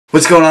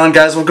What's going on,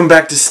 guys? Welcome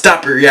back to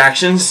Stop It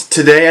Reactions.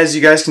 Today, as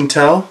you guys can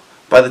tell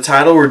by the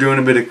title, we're doing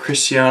a bit of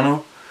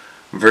Cristiano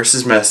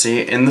versus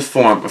Messi in the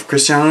form of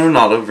Cristiano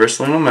Ronaldo versus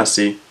Lionel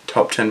Messi,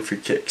 top 10 free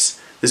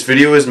kicks. This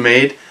video was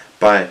made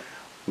by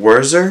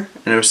Werzer,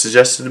 and it was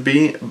suggested to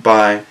be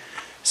by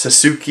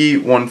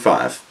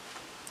Sasuke15.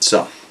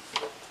 So,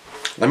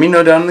 let me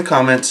know down in the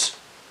comments,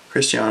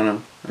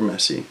 Cristiano or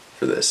Messi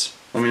for this.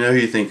 Let me know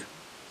who you think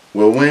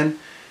will win,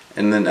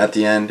 and then at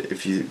the end,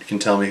 if you can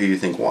tell me who you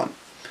think won.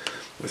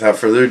 Without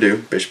further ado,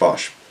 bish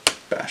bosh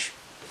bash.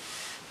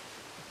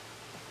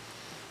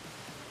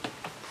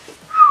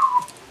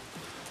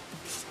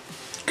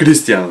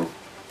 Cristiano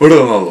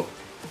Ronaldo,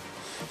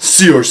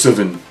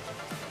 CR7.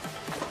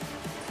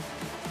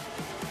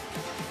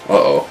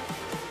 Uh-oh.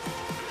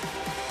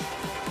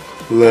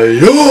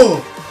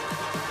 Lionel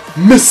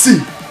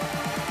Messi.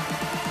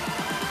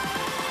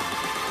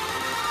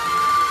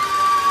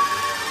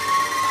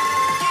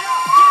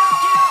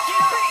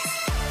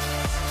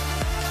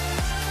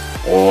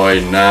 Oi,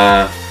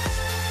 nah.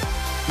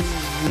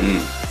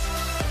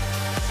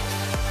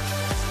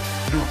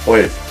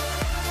 Oi.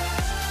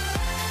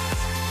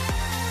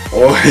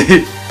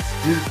 Oi.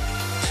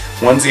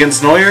 One's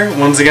against Neuer,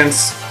 one's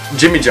against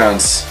Jimmy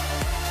Johns.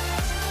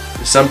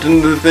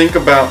 Something to think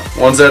about.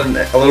 One's at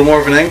a little more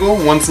of an angle,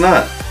 one's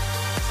not.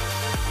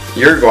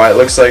 Uruguay, it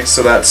looks like,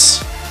 so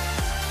that's...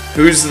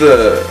 Who's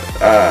the...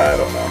 I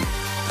don't know.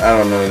 I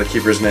don't know the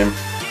keeper's name.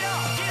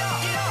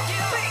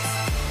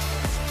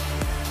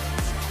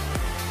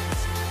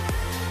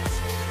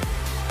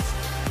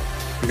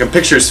 You can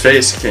picture his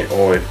face. Can't.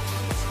 Oh wait.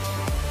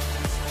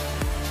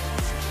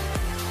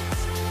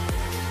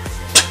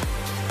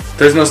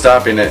 There's no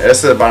stopping it.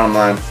 That's the bottom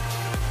line.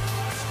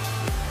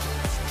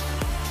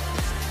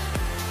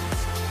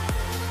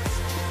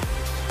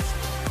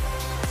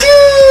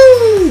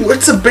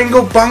 What's a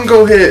bingo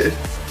bongo hit?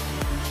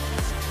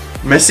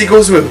 Messi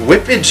goes with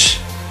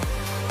whippage.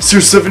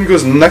 CR7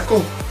 goes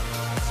knuckle.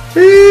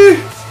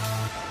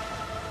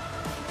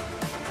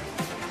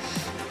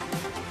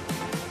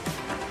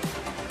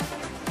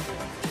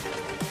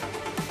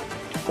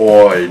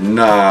 Oi,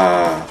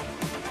 nah.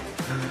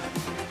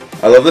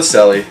 I love the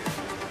celly.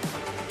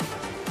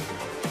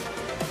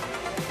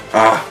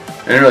 I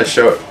didn't really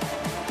show it.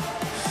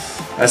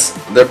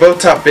 They're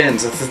both top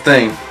bins, that's the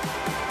thing.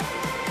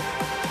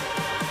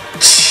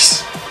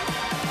 Jeez.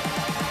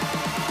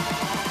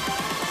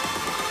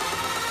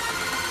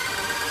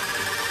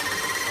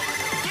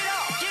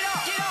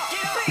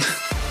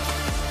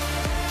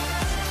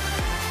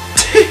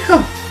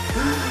 Damn.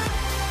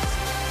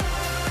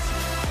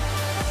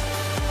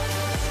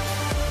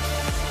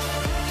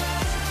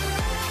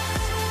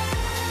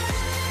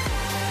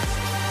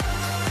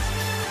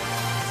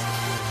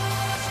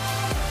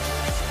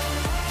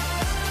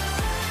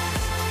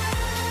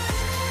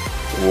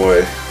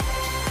 Boy.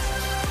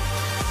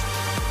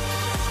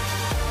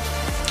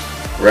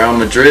 Real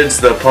Madrid's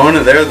the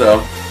opponent there,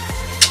 though.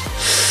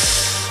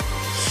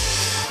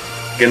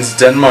 Against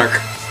Denmark.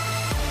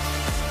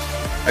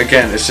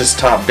 Again, it's just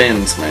top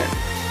bins, man.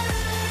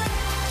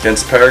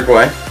 Against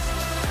Paraguay.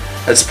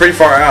 That's pretty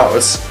far out.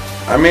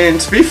 I mean,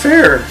 to be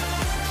fair,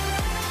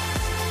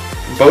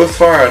 both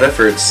far out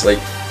efforts. Like,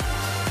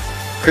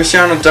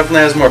 Cristiano definitely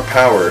has more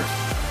power,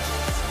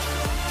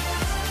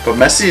 but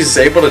Messi's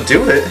able to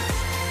do it.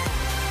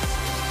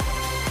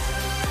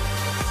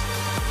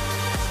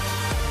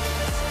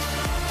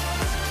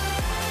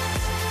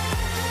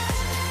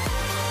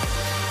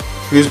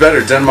 Who's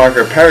better, Denmark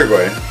or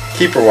Paraguay?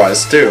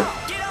 Keeper-wise, too.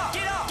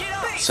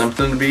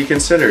 Something to be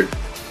considered.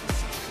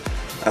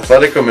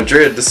 Atletico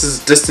Madrid, this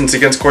is distance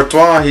against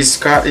Courtois. He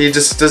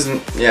just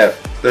doesn't, yeah,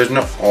 there's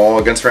no, oh,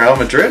 against Real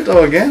Madrid,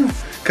 though, again.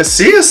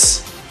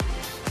 Casillas.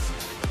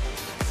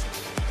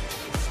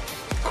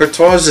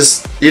 Courtois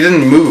just, he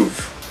didn't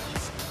move.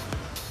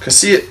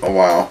 Casillas, oh,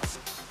 wow.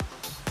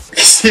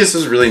 Casillas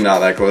was really not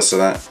that close to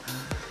that.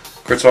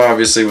 Courtois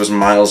obviously was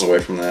miles away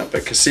from that,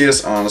 but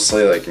Casillas,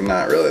 honestly, like,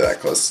 not really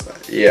that close to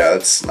that. Yeah,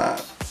 it's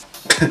not.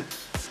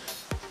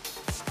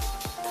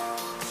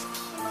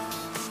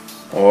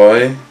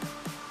 Oi.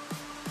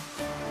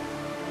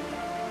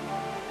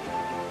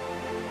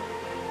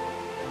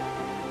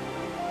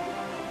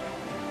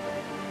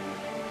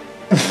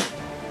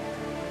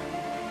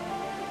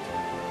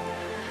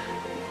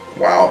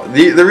 Wow.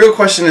 The real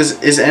question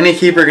is any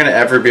keeper going to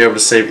ever be able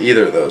to save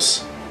either of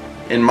those?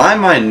 In my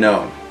mind,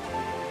 no.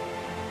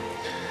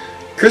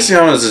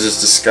 Cristiano's is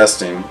just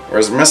disgusting,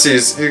 whereas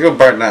Messi's, he go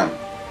bar down.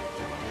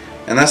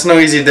 And that's no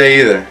easy day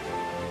either.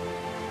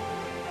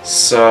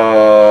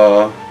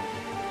 So,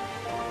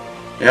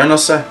 yeah, no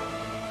sé.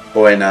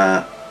 Boy,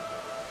 nah.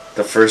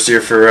 The first year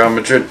for Real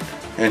Madrid,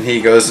 and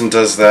he goes and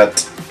does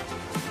that.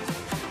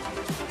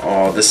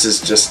 Oh, this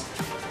is just,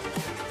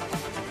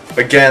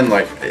 again,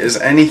 like, is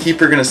any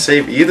keeper gonna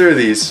save either of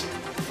these?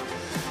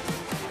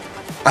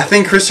 I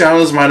think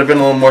Cristiano's might have been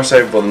a little more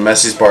savable than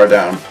Messi's bar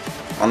down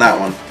on that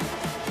one.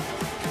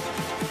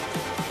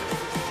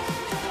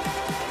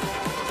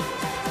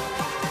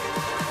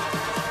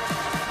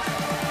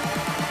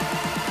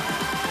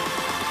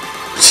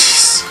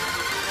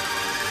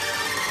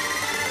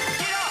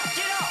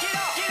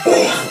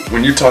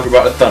 when you talk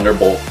about a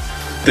thunderbolt,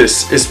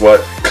 this is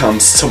what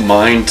comes to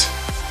mind.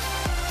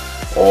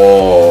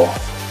 Oh.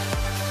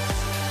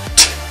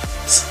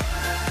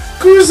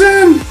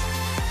 Kuzen!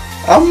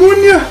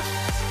 Amunya!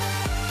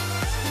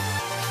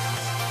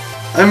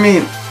 I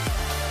mean,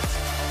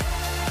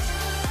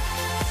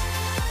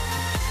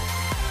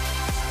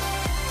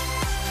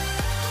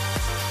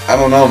 I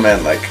don't know,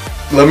 man. Like,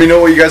 let me know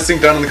what you guys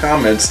think down in the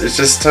comments. It's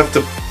just tough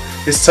to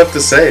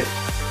say.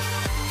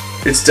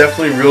 It's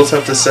definitely real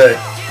tough to say.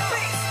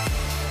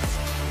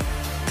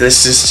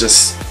 This is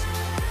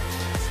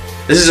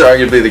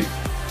arguably the,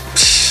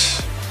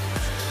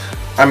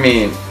 I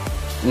mean,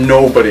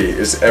 nobody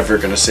is ever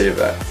gonna save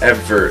that,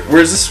 ever.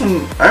 Whereas this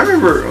one, I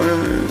remember,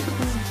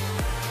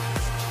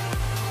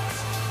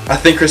 I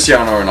think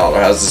Cristiano Ronaldo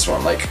has this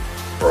one, like,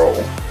 bro.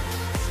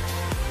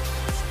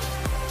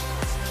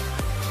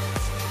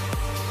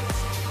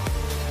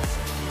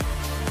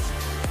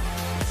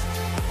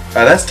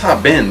 That's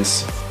top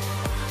bins.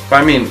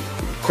 But I mean,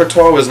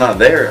 Courtois was not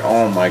there.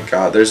 Oh my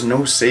god, there's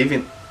no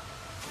saving.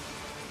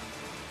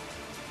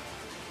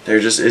 There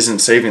just isn't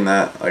saving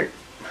that. Like,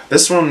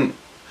 this one,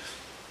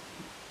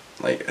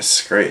 like,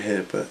 it's a great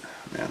hit, but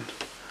man,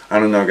 I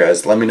don't know,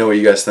 guys. Let me know what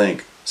you guys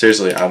think.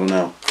 Seriously, I don't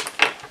know.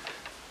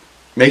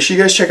 Make sure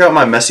you guys check out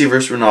my Messi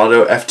vs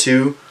Ronaldo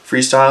F2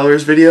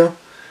 freestylers video,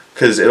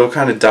 because it'll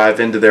kind of dive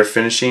into their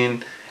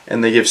finishing,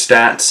 and they give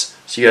stats,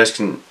 so you guys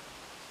can,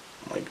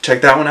 like,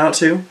 check that one out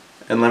too,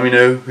 and let me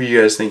know who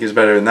you guys think is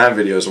better in that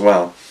video as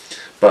well.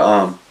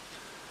 But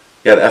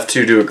yeah, the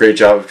F2 do a great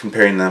job of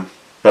comparing them.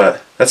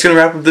 But that's gonna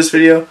wrap up this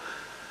video.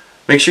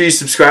 Make sure you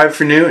subscribe if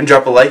you're new and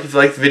drop a like if you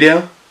like the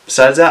video.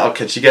 Besides that, I'll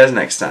catch you guys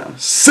next time.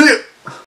 See ya!